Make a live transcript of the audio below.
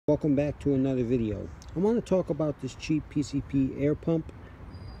Welcome back to another video. I want to talk about this cheap PCP air pump,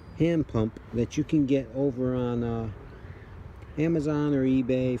 hand pump that you can get over on Amazon or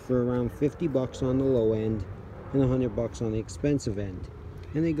eBay for around 50 bucks on the low end and 100 bucks on the expensive end.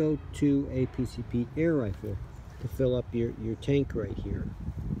 And they go to a PCP air rifle to fill up your tank right here.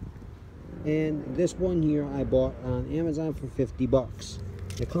 And this one here I bought on Amazon for 50 bucks.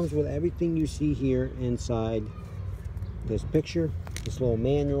 It comes with everything you see here inside this picture, this little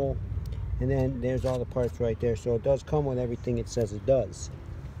manual, and then there's all the parts right there. So it does come with everything it says it does.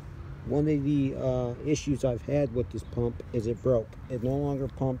 One of the issues I've had with this pump is it broke. It no longer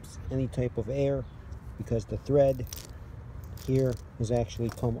pumps any type of air because the thread here has actually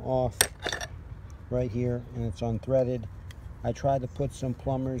come off right here and it's unthreaded. I tried to put some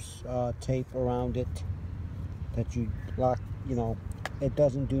plumber's tape around it that you lock, it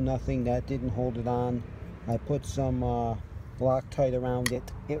doesn't do nothing. That didn't hold it on. I put some Loctite around it.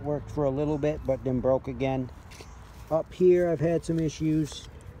 It worked for a little bit but then broke again. Up here I've had some issues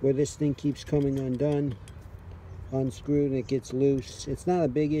where this thing keeps coming undone, unscrewed, and it gets loose. It's not a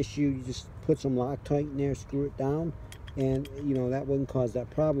big issue. You just put some Loctite in there, screw it down, and that wouldn't cause that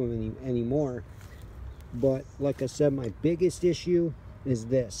problem anymore. But like I said, my biggest issue is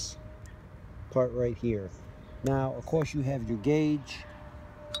this part right here. Now of course you have your gauge,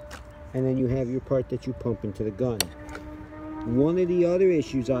 and then you have your part that you pump into the gun. One of the other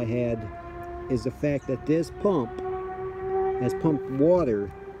issues I had is the fact that this pump has pumped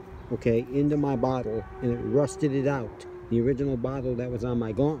water, into my bottle, and it rusted it out. The original bottle that was on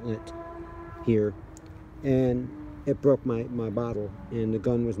my gauntlet here, and it broke my bottle, and the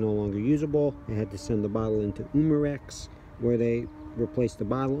gun was no longer usable. I had to send the bottle into Umarex, where they replaced the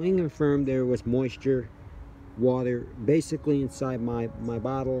bottle and confirmed there was moisture, water basically inside my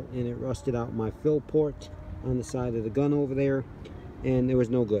bottle, and it rusted out my fill port on the side of the gun over there, and there was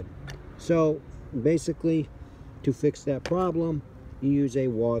no good. So basically, to fix that problem, you use a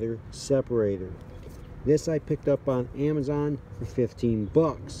water separator. This I picked up on Amazon for 15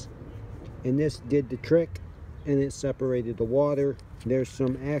 bucks, and this did the trick, and it separated the water. There's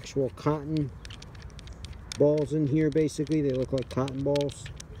some actual cotton balls in here. Basically they look like cotton balls.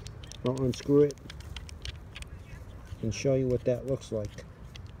 I'll unscrew it and show you what that looks like.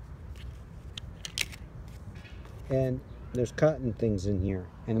 And there's cotton things in here,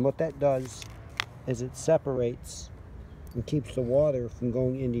 and what that does is it separates and keeps the water from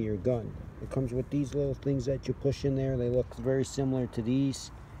going into your gun. It comes with these little things that you push in there. They look very similar to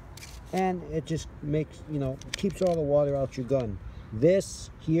these, and it just makes, keeps all the water out your gun. This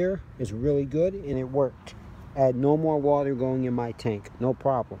here is really good, and it worked. I had no more water going in my tank, no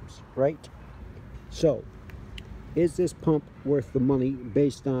problems, right? So is this pump worth the money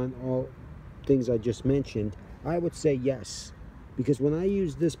based on all things I just mentioned? I would say yes, because when I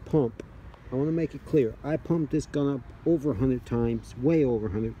use this pump, I want to make it clear, I pumped this gun up over 100 times, way over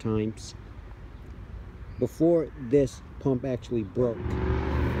 100 times, before this pump actually broke.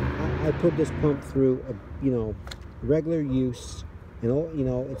 I put this pump through, regular use,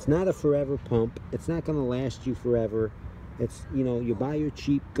 it's not a forever pump. It's not going to last you forever. It's, you buy your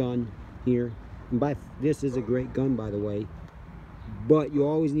cheap gun here, and this is a great gun, by the way, but you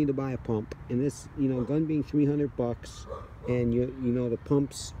always need to buy a pump. And this, gun being 300 bucks, and the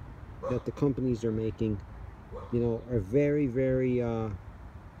pumps that the companies are making, are very, very,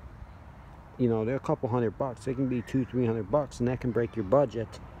 they're a couple $100 bucks. They can be $200-300 bucks, and that can break your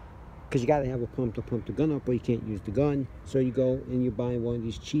budget, because you got to have a pump to pump the gun up, or you can't use the gun. So you go and you buy one of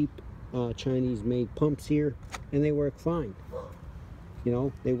these cheap Chinese made pumps here, and they work fine.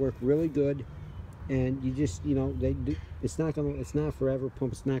 They work really good, and you just, it's not a forever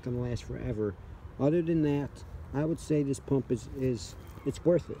pump. It's not gonna last forever. Other than that, I would say this pump it's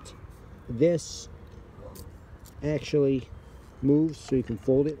worth it. This actually moves so you can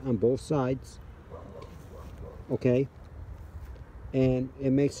fold it on both sides, and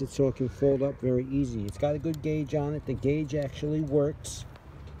it makes it so it can fold up very easy. It's got a good gauge on it. The gauge actually works,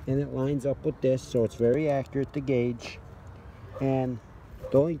 and it lines up with this, so it's very accurate, the gauge. And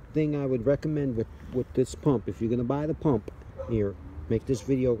the only thing I would recommend with this pump, if you're going to buy the pump here, make this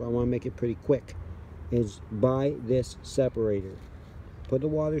video, I want to make it pretty quick, is buy this separator. Put the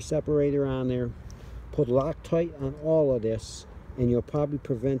water separator on there, put Loctite on all of this, and you'll probably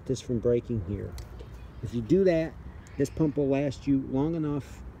prevent this from breaking here. If you do that, this pump will last you long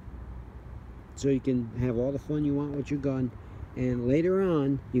enough so you can have all the fun you want with your gun. And later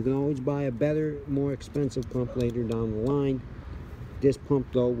on, you can always buy a better, more expensive pump later down the line. This pump,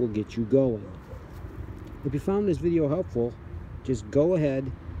 though, will get you going. If you found this video helpful, just go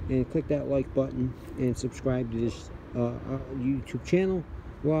ahead and click that like button and subscribe to this YouTube channel.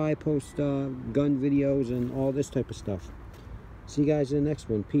 while I post gun videos and all this type of stuff. See you guys in the next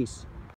one. Peace.